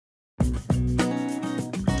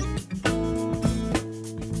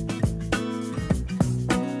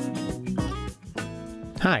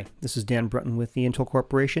Hi, this is Dan Brunton with the Intel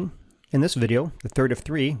Corporation. In this video, the third of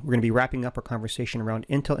three, we're going to be wrapping up our conversation around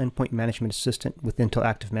Intel Endpoint Management Assistant with Intel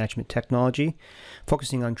Active Management Technology,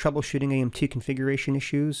 focusing on troubleshooting AMT configuration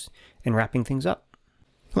issues and wrapping things up.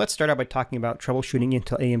 Let's start out by talking about troubleshooting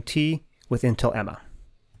Intel AMT with Intel EMA.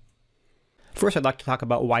 First, I'd like to talk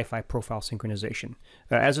about Wi-Fi profile synchronization.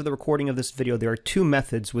 As of the recording of this video, there are two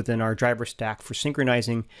methods within our driver stack for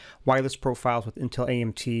synchronizing wireless profiles with Intel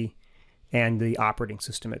AMT and the operating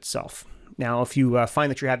system itself. Now, if you find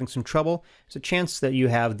that you're having some trouble, there's a chance that you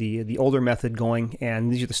have the older method going, and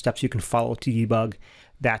these are the steps you can follow to debug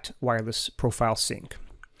that wireless profile sync.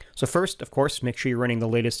 So first, of course, make sure you're running the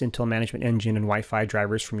latest Intel Management Engine and Wi-Fi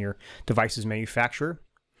drivers from your device's manufacturer.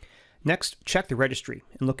 Next, check the registry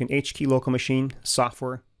and look in HKey Local Machine,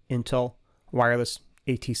 Software, Intel, Wireless,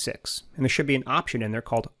 AT6. And there should be an option in there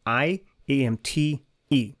called AMT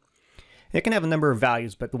E. It can have a number of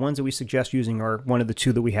values, but the ones that we suggest using are one of the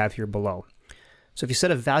two that we have here below. So if you set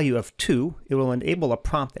a value of 2, it will enable a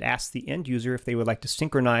prompt that asks the end user if they would like to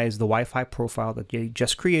synchronize the Wi-Fi profile that they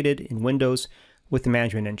just created in Windows with the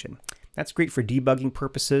management engine. That's great for debugging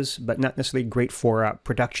purposes, but not necessarily great for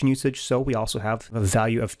production usage, so we also have a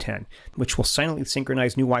value of 10, which will silently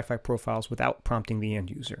synchronize new Wi-Fi profiles without prompting the end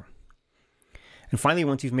user. And finally,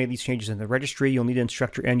 once you've made these changes in the registry, you'll need to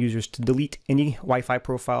instruct your end users to delete any Wi-Fi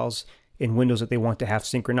profiles in Windows that they want to have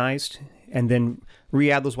synchronized, and then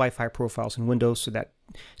re-add those Wi-Fi profiles in Windows so that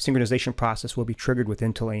synchronization process will be triggered with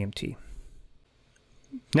Intel AMT.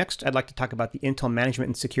 Next, I'd like to talk about the Intel Management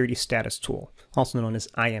and Security Status Tool, also known as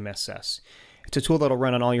IMSS. It's a tool that'll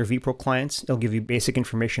run on all your vPro clients. It'll give you basic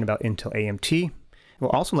information about Intel AMT. It will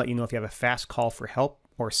also let you know if you have a fast call for help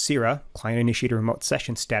or CIRA, Client Initiated Remote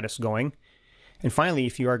Session status going. And finally,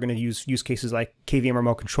 if you are going to use use cases like KVM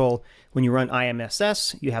remote control, when you run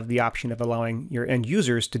IMSS, you have the option of allowing your end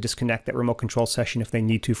users to disconnect that remote control session if they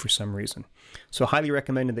need to for some reason. So highly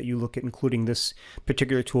recommended that you look at including this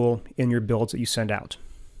particular tool in your builds that you send out.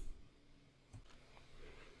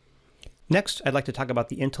 Next, I'd like to talk about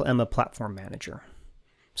the Intel EMA Platform Manager.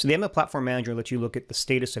 So the EMA Platform Manager lets you look at the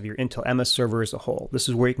status of your Intel EMA server as a whole. This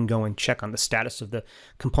is where you can go and check on the status of the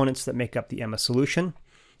components that make up the EMA solution.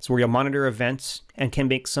 It's where you'll monitor events and can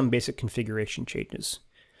make some basic configuration changes.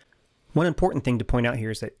 One important thing to point out here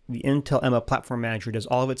is that the Intel EMA Platform Manager does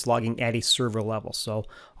all of its logging at a server level. So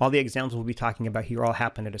all the examples we'll be talking about here all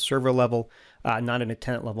happen at a server level, not at a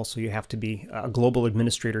tenant level. So you have to be a global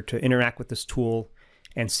administrator to interact with this tool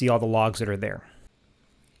and see all the logs that are there.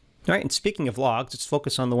 All right, and speaking of logs, let's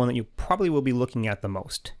focus on the one that you probably will be looking at the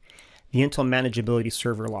most, the Intel Manageability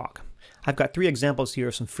server log. I've got 3 examples here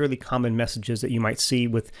of some fairly common messages that you might see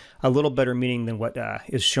with a little better meaning than what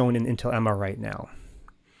is shown in Intel EMA right now.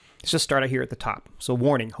 Let's just start out here at the top. So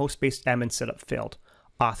warning, host-based admin setup failed,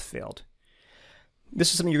 auth failed.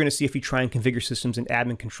 This is something you're going to see if you try and configure systems in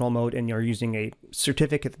admin control mode and you're using a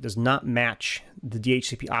certificate that does not match the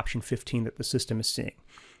DHCP option 15 that the system is seeing.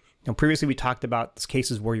 Now, previously we talked about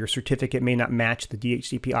cases where your certificate may not match the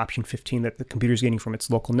DHCP option 15 that the computer is getting from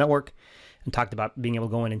its local network, and talked about being able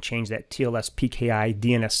to go in and change that TLS PKI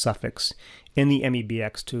DNS suffix in the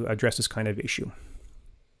MEBX to address this kind of issue.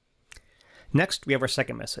 Next, we have our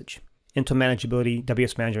second message, Intel Manageability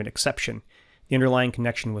WS Management Exception. The underlying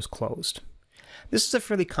connection was closed. This is a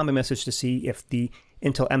fairly common message to see if the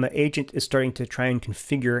Intel EMA agent is starting to try and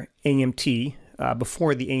configure AMT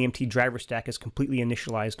before the AMT driver stack is completely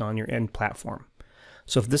initialized on your end platform.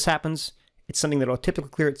 So if this happens, it's something that will typically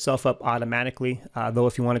clear itself up automatically, though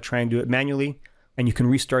if you want to try and do it manually, and you can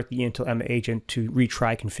restart the Intel EMA agent to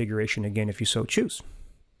retry configuration again if you so choose.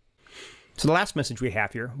 So the last message we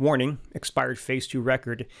have here, warning, expired phase 2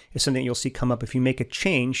 record, is something you'll see come up if you make a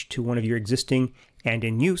change to one of your existing and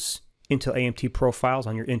in use Intel AMT profiles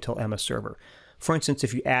on your Intel EMA server. For instance,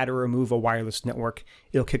 if you add or remove a wireless network,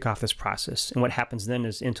 it'll kick off this process. And what happens then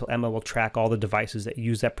is Intel EMA will track all the devices that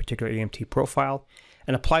use that particular AMT profile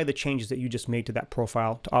and apply the changes that you just made to that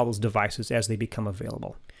profile to all those devices as they become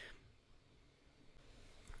available.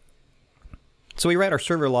 So we write our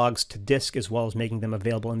server logs to disk as well as making them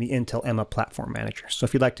available in the Intel EMA Platform Manager. So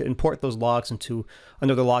if you'd like to import those logs into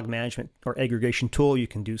another log management or aggregation tool, you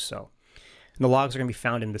can do so. And the logs are going to be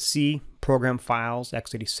found in the C, Program Files,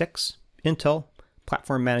 x86, Intel,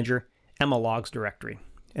 Platform Manager, EMA Logs directory.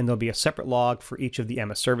 And there'll be a separate log for each of the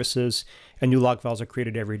EMA services, and new log files are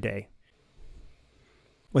created every day.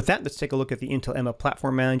 With that, let's take a look at the Intel EMA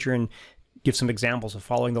Platform Manager and give some examples of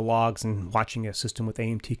following the logs and watching a system with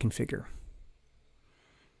AMT configure.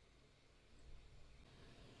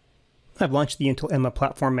 I've launched the Intel EMA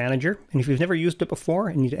Platform Manager, and if you've never used it before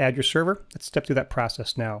and need to add your server, let's step through that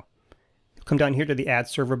process now. You'll come down here to the Add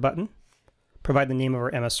Server button, Provide the name of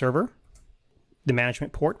our EMA server, the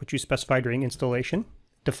management port, which you specify during installation,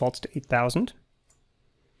 defaults to 8000.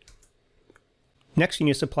 Next, you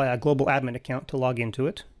need to supply a global admin account to log into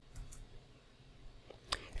it.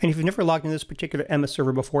 And if you've never logged into this particular EMA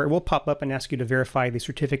server before, it will pop up and ask you to verify the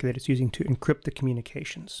certificate that it's using to encrypt the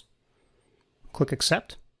communications. Click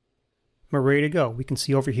Accept. We're ready to go. We can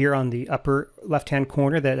see over here on the upper left-hand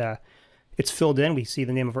corner that it's filled in. We see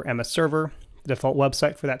the name of our EMA server, the default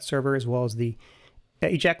website for that server, as well as the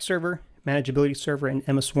AJAX server, Manageability server, and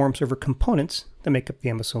EMA Swarm server components that make up the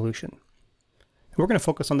EMA solution. We're going to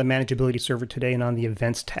focus on the Manageability server today and on the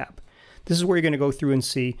Events tab. This is where you're going to go through and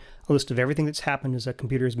see a list of everything that's happened as a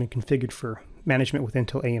computer has been configured for management with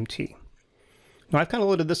Intel AMT. Now, I've kind of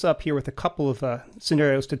loaded this up here with a couple of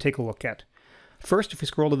scenarios to take a look at. First, if we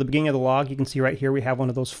scroll to the beginning of the log, you can see right here we have one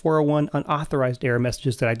of those 401 unauthorized error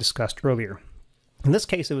messages that I discussed earlier. In this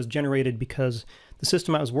case, it was generated because the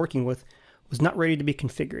system I was working with was not ready to be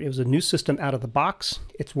configured. It was a new system out of the box.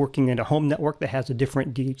 It's working in a home network that has a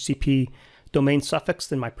different DHCP domain suffix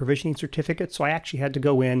than my provisioning certificate, so I actually had to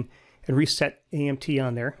go in and reset AMT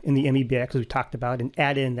on there in the MEBX, as we talked about, and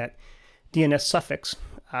add in that DNS suffix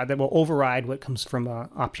that will override what comes from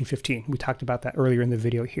option 15. We talked about that earlier in the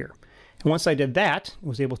video here. And once I did that, and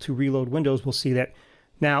was able to reload Windows, we'll see that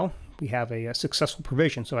now we have a successful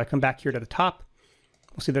provision. So I come back here to the top,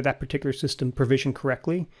 we'll see that that particular system provisioned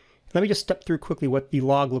correctly. Let me just step through quickly what the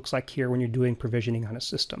log looks like here when you're doing provisioning on a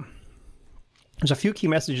system. There's a few key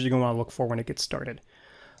messages you're going to want to look for when it gets started.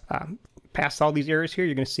 Past all these errors here,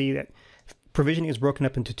 you're going to see that provisioning is broken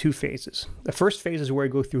up into two phases. The first phase is where I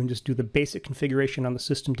go through and just do the basic configuration on the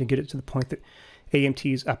system to get it to the point that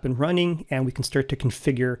AMT is up and running and we can start to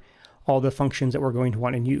configure all the functions that we're going to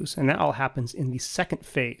want to use. And that all happens in the second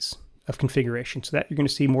phase of configuration. So that you're going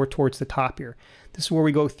to see more towards the top here. This is where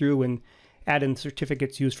we go through and add in the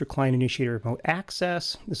certificates used for client-initiated remote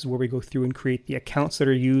access. This is where we go through and create the accounts that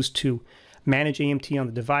are used to manage AMT on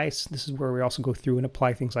the device. This is where we also go through and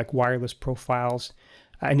apply things like wireless profiles,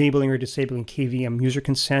 enabling or disabling KVM user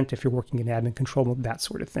consent if you're working in admin control mode, that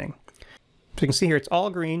sort of thing. So you can see here it's all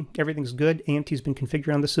green, everything's good, AMT's been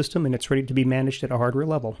configured on the system, and it's ready to be managed at a hardware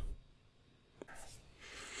level.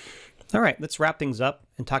 All right, let's wrap things up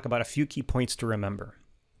and talk about a few key points to remember.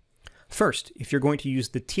 First, if you're going to use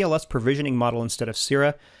the TLS provisioning model instead of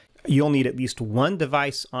Sierra, you'll need at least one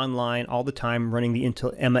device online all the time running the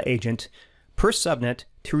Intel EMA agent per subnet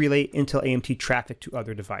to relay Intel AMT traffic to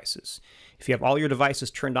other devices. If you have all your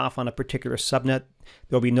devices turned off on a particular subnet,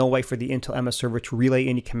 there'll be no way for the Intel EMA server to relay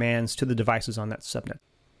any commands to the devices on that subnet.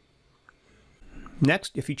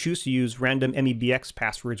 Next, if you choose to use random MEBX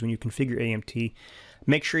passwords when you configure AMT,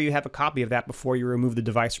 make sure you have a copy of that before you remove the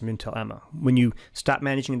device from Intel EMA. When you stop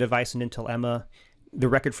managing a device in Intel EMA, the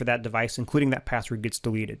record for that device, including that password, gets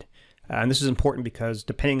deleted. And this is important because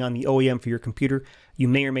depending on the OEM for your computer, you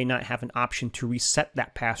may or may not have an option to reset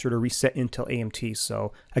that password or reset Intel AMT.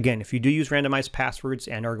 So again, if you do use randomized passwords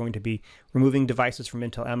and are going to be removing devices from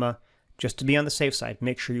Intel EMA, just to be on the safe side,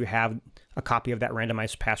 make sure you have a copy of that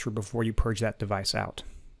randomized password before you purge that device out.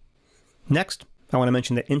 Next, I want to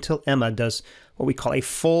mention that Intel EMA does what we call a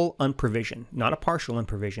full unprovision, not a partial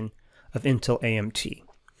unprovision, of Intel AMT.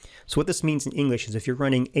 So what this means in English is if you're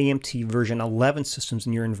running AMT version 11 systems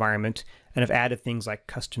in your environment and have added things like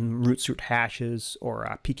custom root suite hashes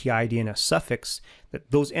or PKI DNS suffix, that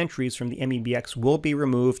those entries from the MEBX will be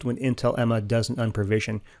removed when Intel EMA does an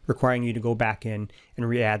unprovision, requiring you to go back in and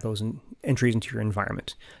re-add those entries into your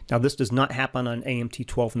environment. Now, this does not happen on AMT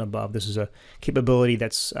 12 and above. This is a capability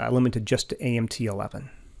that's limited just to AMT 11.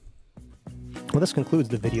 Well, this concludes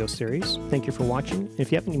the video series. Thank you for watching.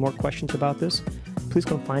 If you have any more questions about this, please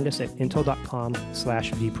come find us at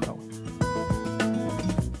intel.com/vPro.